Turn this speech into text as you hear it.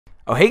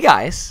Oh, hey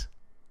guys.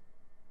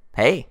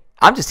 Hey,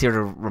 I'm just here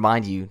to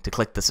remind you to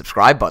click the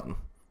subscribe button,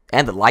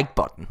 and the like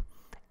button,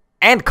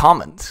 and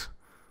comment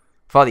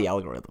for the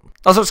algorithm.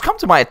 Also, it's come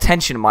to my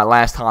attention in my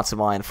last Hearts of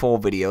Iron 4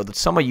 video that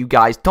some of you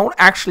guys don't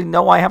actually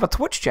know I have a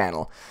Twitch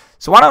channel.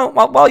 So why don't,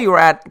 while you're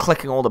at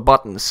clicking all the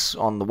buttons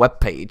on the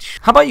webpage,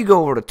 how about you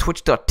go over to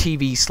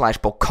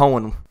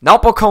twitch.tv/Bocohen.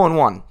 Not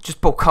Bocohen1, just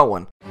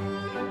Bocohen.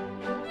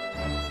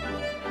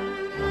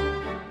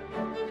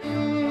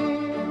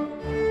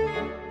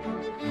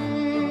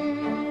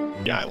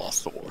 Yeah, I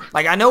lost the war.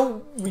 Like, I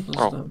know...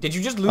 Did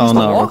you just lose the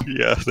war?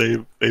 Yeah,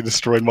 they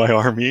destroyed my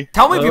army.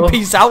 Tell me if you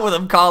peace out with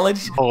them,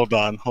 College. Hold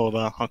on.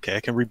 Okay, I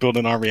can rebuild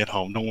an army at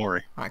home, don't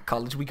worry. Alright,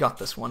 College, we got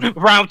this one.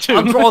 Round 2!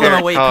 I'll draw them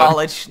away,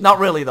 College. Not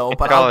really, though,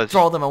 but I'll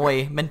draw them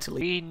away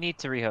mentally. We need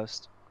to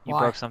rehost. You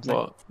Why? broke something.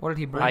 What did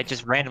he break? I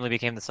just randomly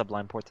became the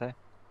Sublime Porte.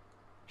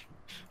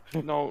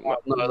 No,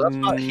 that's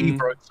not he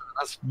broke something.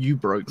 That's you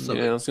broke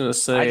something. Yeah, I was gonna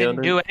say. I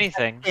didn't do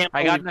anything.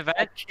 I got an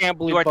event.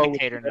 You are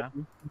dictator now.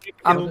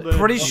 I'm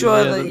pretty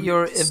sure that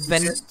your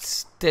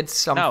event did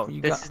something.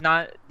 No, this is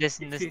not. This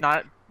is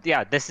not.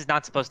 Yeah, this is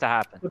not supposed to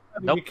happen.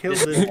 Nope.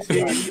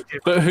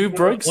 But who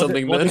broke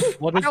something then?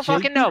 I don't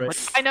fucking know,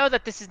 but I know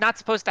that this is not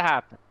supposed to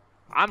happen.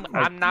 I'm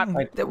not.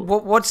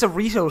 What's a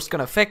resource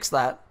gonna fix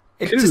that?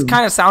 It just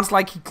kind of sounds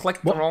like he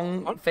clicked the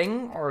wrong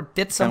thing or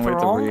did something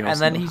wrong, and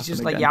then he's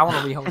just like, yeah, I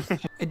want to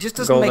rehost. It just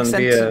doesn't make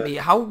sense to me.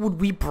 How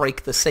would we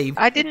break the save?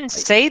 I didn't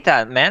say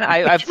that, man.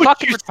 I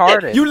fucking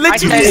retarded. You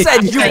literally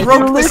said you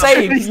broke the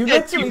save. You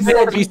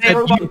literally said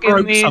you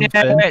broke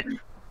something.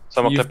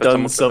 Someone You've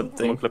done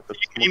something. You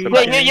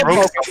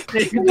broke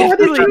something.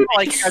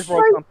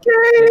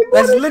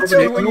 That's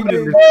literally what you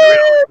did.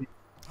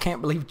 Can't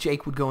believe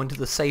Jake would go into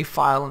the save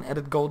file and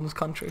edit Golden's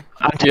country.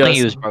 I'm telling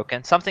you, it was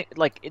broken. Something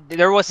like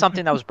there was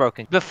something that was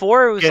broken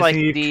before. It was like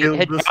the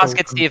Hijaz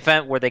gets the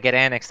event where they get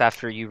annexed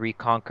after you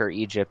reconquer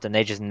Egypt, and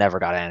they just never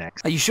got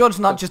annexed. Are you sure it's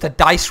not just a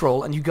dice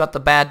roll and you got the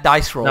bad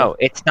dice roll? No,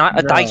 it's not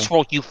a dice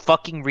roll. You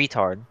fucking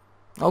retard.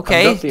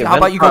 Okay, how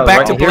about you go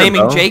back to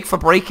blaming Jake for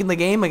breaking the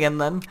game again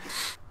then?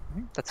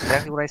 That's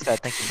exactly what I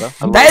said. Thank you, bro.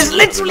 That is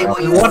literally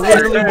what you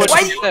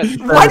said.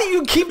 Why do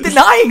you keep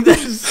denying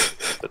this?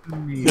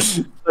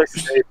 I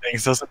say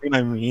things doesn't mean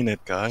I mean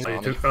it, guys.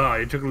 That's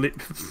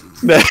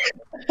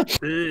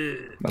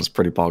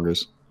pretty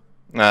poggers.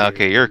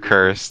 Okay, you're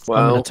cursed.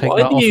 Well,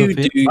 why do you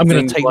do I'm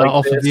gonna take that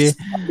off of you.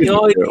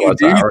 Why do you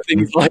do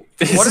things like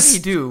this? What did he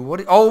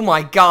do? Oh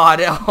my god!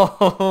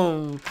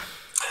 Oh.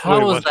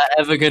 How is that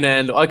ever gonna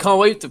end? I can't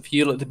wait to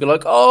feel it to be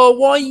like, oh,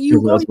 why are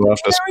you guys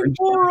carrying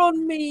more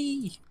on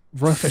me?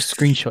 Worth a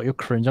screenshot, you're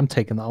cringe. I'm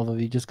taking that off of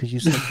you just because you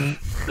said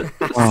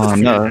that. Oh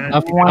no!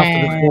 After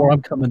the war,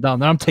 I'm coming down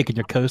there. I'm taking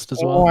your coast as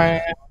well.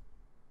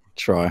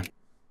 Try.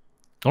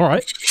 All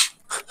right.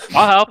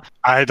 I'll help.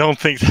 I don't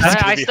think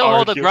that's I still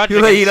hold a grudge.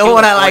 You don't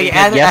want to like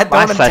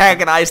don't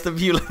antagonize the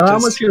viewer. How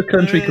much your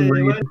country can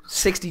read?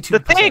 62%. The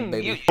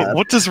thing.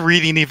 What does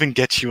reading even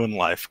get you in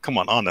life? Come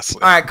on,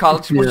 honestly. All right,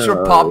 College. What's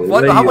your pop?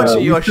 How much are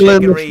you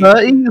shaking read?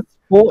 30s,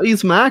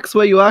 40s max.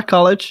 Where you are,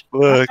 College?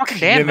 Look,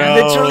 damn, know,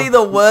 literally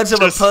the words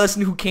of a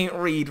person who can't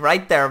read,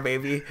 right there,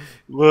 baby.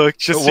 Look,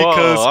 just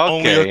because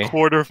only a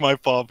quarter of my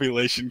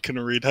population can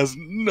read has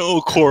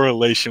no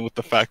correlation with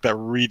the fact that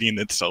reading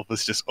itself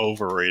is just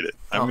overrated.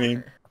 I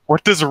mean,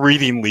 what does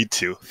reading lead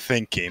to?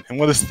 Thinking. And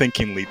what does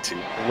thinking lead to?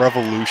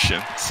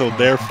 Revolution. So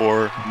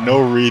therefore, no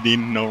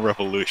reading, no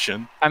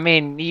revolution. I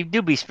mean, you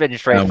do be spitting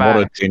straight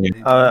facts.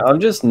 I'll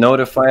just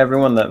notify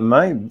everyone that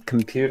my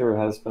computer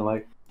has been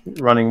like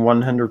running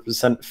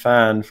 100%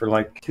 fan for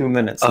like 2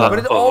 minutes now. But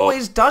it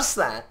always does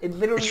that. It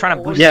literally. It's trying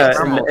to boost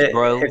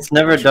it's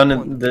never done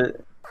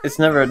it. It's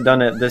never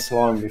done it this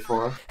long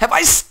before. Have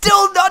I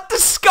still not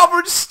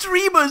discovered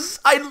streamers?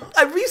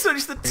 I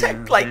researched the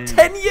tech like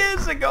 10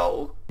 years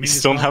ago. You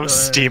still don't have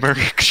steamer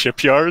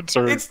shipyards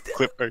or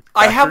clipper?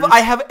 I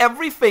have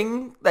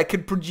everything that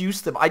could produce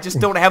them. I just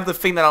don't have the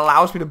thing that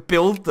allows me to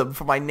build them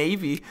for my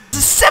navy.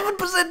 There's a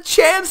 7%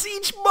 chance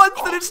each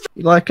month that it's.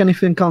 You like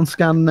anything on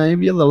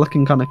Scandinavia? They're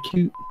looking kind of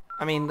cute.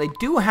 I mean, they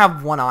do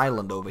have one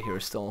island over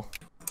here still.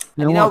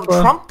 You know, what,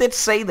 Trump did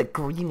say that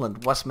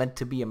Greenland was meant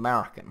to be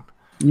American.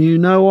 You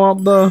know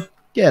what, though?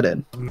 Get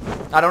in.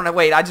 I don't know.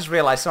 Wait, I just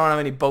realized I don't have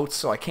any boats,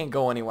 so I can't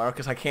go anywhere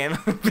because I can't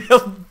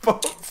build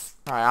boats.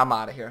 All right, I'm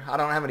out of here. I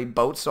don't have any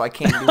boats, so I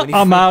can't do anything.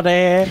 I'm out of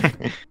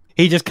here.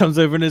 He just comes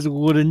over in his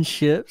wooden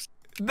ships.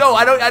 No,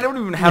 I don't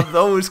even have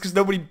those because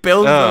nobody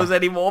builds those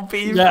anymore,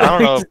 people. Yeah, I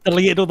don't know.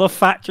 Deleted all the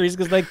factories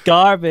because they're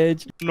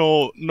garbage.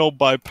 No,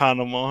 buy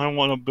Panama. I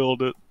want to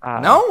build it.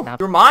 No,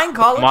 you're mine,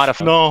 College.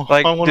 No,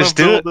 like, I want to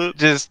build it.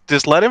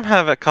 Just let him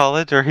have it,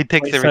 College, or he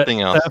takes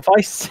everything else.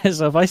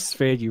 So if I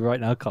spared you right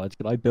now, College,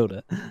 could I build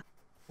it?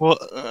 Well,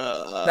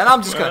 then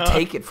I'm just gonna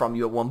take it from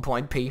you at one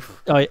point, Peef.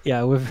 Oh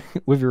yeah,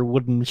 with your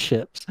wooden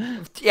ships.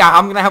 Yeah,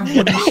 I'm gonna have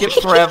wooden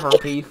ships forever,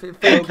 Peef.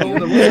 Thank you.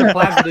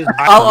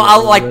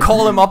 I'll like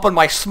call him up on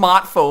my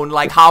smartphone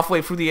like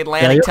halfway through the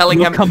Atlantic, telling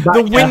him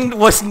the wind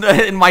wasn't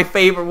in my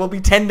favor. We'll be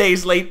 10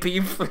 days late,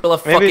 Peef. We'll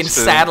have fucking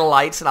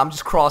satellites, and I'm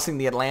just crossing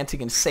the Atlantic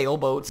in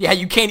sailboats. Yeah,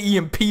 you can't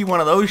EMP one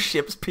of those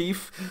ships,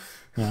 Peef.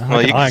 Yeah,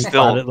 well, you can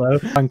still it though.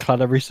 Ironclad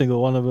every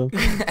single one of them.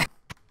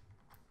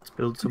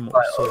 Build some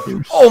more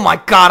soldiers. Oh my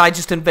god, I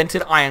just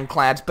invented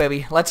ironclads,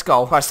 baby. Let's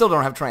go. I still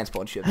don't have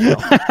transport ships, though.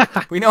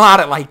 We know how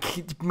to,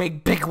 like,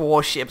 make big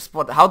warships,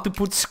 but how to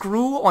put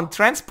screw on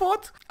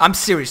transport? I'm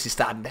seriously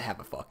starting to have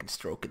a fucking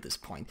stroke at this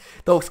point.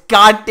 Those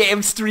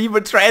goddamn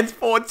streamer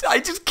transports, I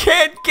just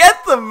can't get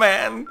them,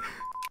 man.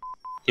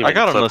 I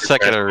got them the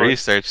second I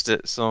researched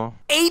it, so...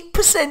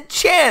 8%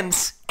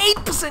 chance!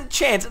 8%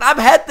 chance! And I've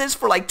had this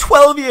for like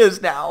 12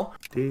 years now!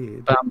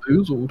 Dude.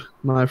 Bamboozled,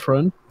 my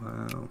friend.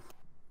 Wow.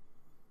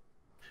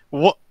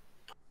 What?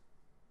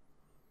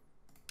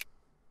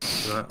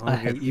 I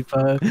hate you,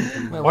 Bo.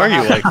 Why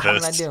are you like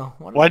this?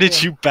 Why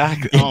did you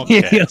back? Oh,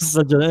 okay. You're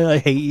such a... I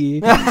hate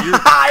you.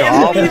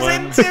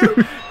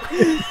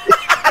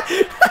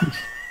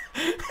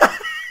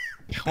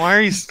 Why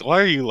are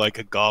you like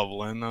a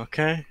goblin?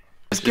 Okay.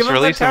 Just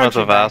release him as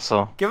a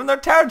vassal. Give them their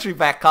territory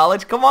back,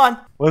 college. Come on.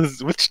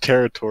 Which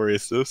territory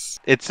is this?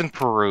 It's in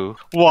Peru.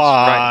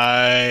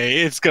 Why?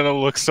 It's gonna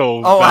look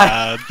so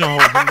bad. No,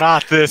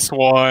 not this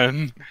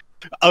one.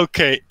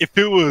 Okay, if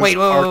it was. Wait.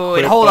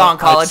 Hold on,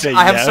 college.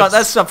 I have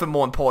that's something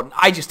more important.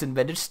 I just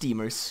invented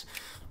steamers.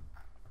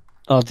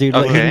 Oh, dude,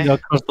 like, you can go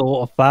across the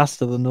water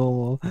faster than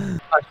normal.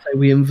 I say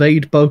we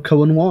invade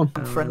Boko and one.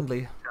 I'm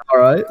friendly.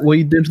 Alright, what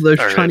you do to those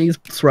Chinese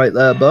right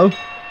there, Bo?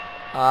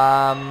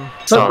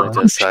 Sorry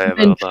to say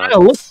about that.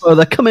 Look, Bo,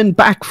 they're coming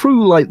back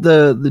through like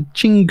the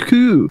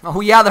Qingku.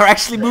 Oh yeah, they're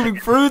actually moving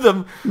through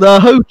them. The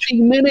Ho Chi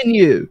Minh in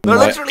you. They're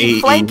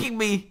literally flanking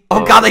me.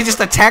 Oh god, they just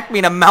attacked me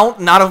in a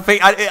mountain. I don't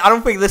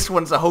think this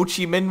one's a Ho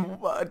Chi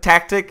Minh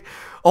tactic.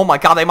 Oh my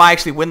god, they might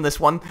actually win this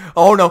one.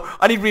 Oh no,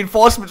 I need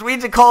reinforcements. We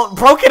need to call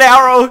Broken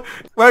Arrow.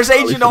 Where's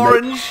Agent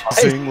Orange?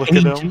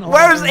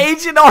 Where's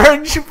Agent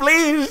Orange,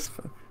 please?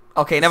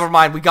 Okay, never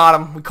mind. We got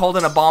him. We called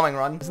in a bombing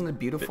run. Isn't it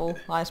beautiful,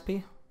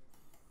 ISP?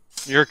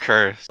 You're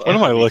cursed. What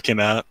am I looking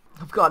at?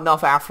 I've got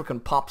enough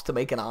African pups to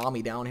make an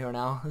army down here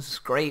now. This is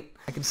great.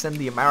 I can send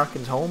the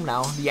Americans home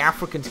now. The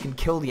Africans can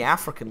kill the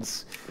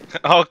Africans.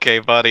 Okay,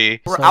 buddy.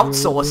 We're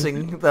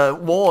outsourcing the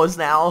wars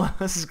now.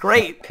 This is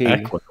great.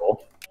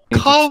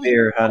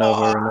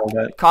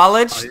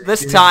 College,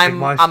 this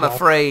time I'm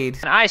afraid.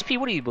 And ISP,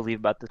 what do you believe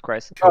about this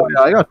crisis? Oh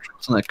yeah, I got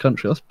troops in that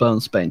country. Let's burn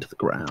Spain to the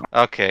ground.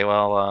 Okay,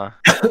 well,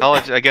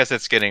 college. I guess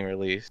it's getting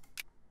released.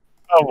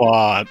 Come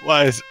on,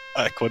 why is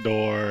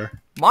Ecuador?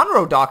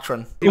 Monroe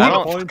Doctrine.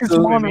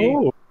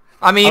 Monroe?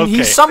 I mean,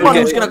 he's someone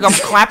who's gonna come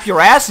clap your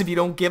ass if you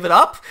don't give it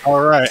up.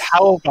 Alright,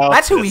 how about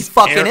That's who he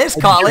fucking is,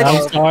 college.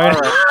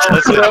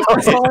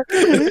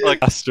 Like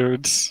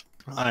bastards.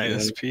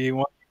 ISP,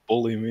 why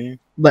bully me?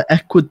 The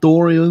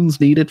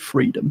Ecuadorians needed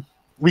freedom.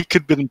 We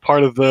could have been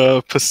part of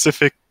the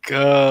Pacific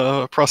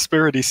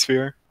prosperity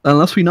sphere.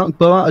 Unless we knock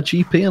Bo out of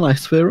GP and I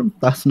sphere him,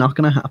 that's not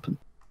gonna happen.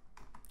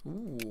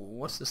 Ooh,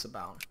 what's this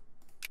about?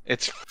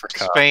 It's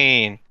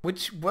Spain.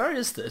 Where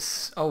is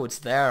this? Oh, it's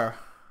there.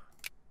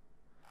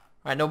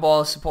 Alright, no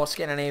balls, support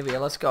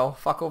Scandinavia. Let's go.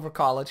 Fuck over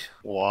college.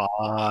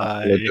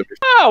 Why?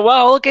 Oh,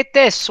 well, look at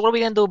this. What are we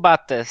gonna do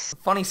about this?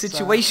 Funny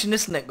situation,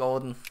 isn't it,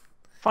 Golden?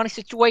 Funny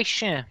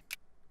situation.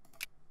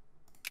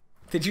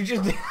 Did you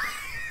just...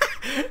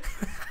 A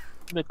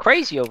bit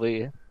crazy over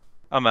here.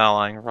 I'm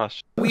allying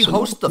Russia. We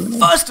host the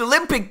first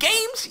Olympic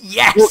Games?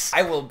 Yes!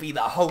 I will be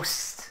the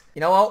host.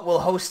 You know what? We'll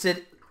host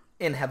it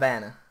in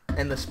Havana.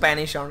 And the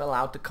Spanish aren't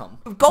allowed to come.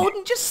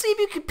 Golden, just see if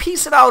you can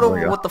piece it out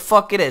over what the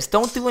fuck it is.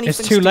 Don't do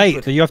anything It's too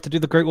late. You have to do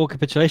the Great Wall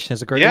capitulation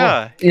as a Great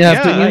War. But you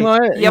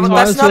might, but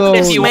that's not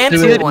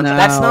dismantling.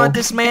 That's not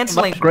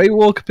dismantling. Great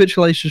Wall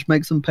capitulation just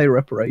makes them pay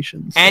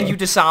reparations. And you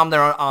disarm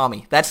their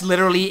army. That's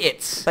literally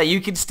it. But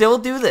you can still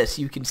do this.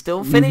 You can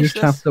still finish this.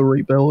 You just have to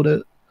rebuild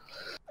it.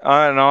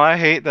 I don't know. I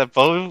hate that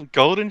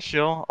golden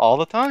shield all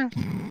the time.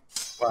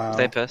 Wow.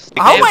 Stay pissed.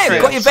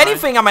 If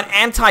anything, I'm an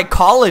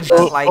anti-college.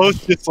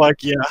 It's just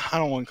like, yeah, I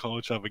don't want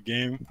college to have a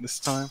game this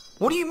time.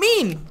 What do you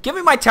mean? Give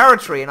me my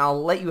territory and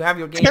I'll let you have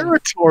your game.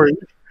 Territory?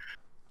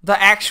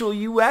 The actual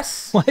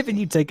U.S.? Why haven't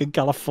you taken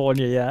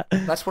California yet?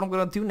 That's what I'm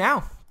gonna do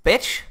now,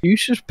 bitch. You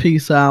should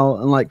peace out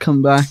and like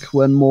come back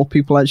when more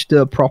people actually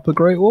do a proper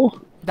Great War.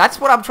 That's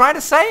what I'm trying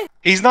to say.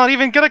 He's not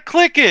even gonna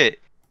click it.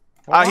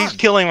 He's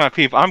killing my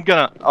people. I'm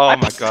gonna. Oh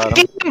my god.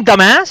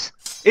 Dumbass.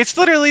 It's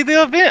literally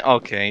the event.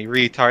 Okay,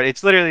 retard.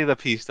 It's literally the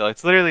peace deal.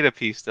 It's literally the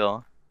peace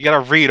deal. You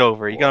gotta read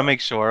over. You gotta make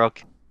sure.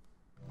 Okay.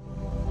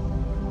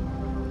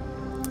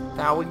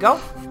 There we go.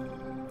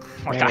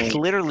 Like, I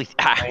literally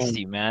asked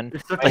you, man.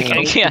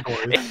 Like, yeah,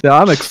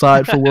 I'm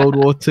excited for World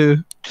War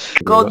II.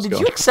 God, did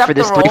you accept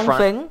the wrong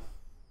thing?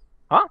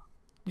 Huh?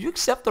 Did you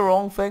accept the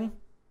wrong thing?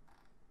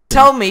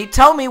 Tell me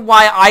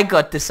why I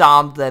got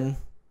disarmed then.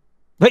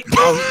 Wait.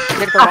 Oh,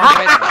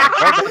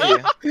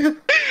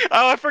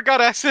 I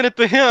forgot I sent it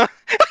to him.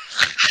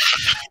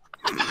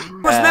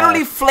 He was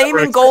literally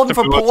flaming golden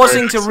for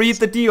pausing to read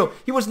the deal.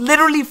 He was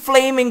literally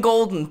flaming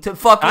golden to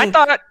fucking... I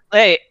thought,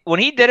 hey, when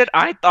he did it,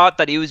 I thought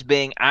that he was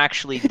being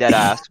actually dead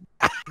ass.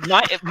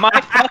 my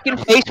fucking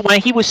face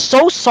when he was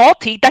so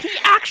salty that he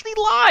actually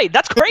lied.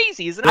 That's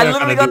crazy, isn't it? I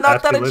literally got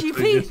knocked out of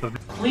GP.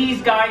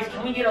 Please, guys,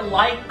 can we get a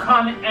like,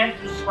 comment, and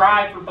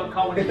subscribe for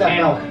Bacohen's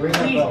channel?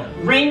 Please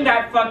ring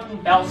that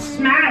fucking bell,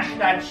 smash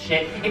that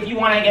shit if you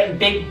want to get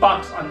big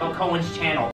bucks on Bacohen's channel.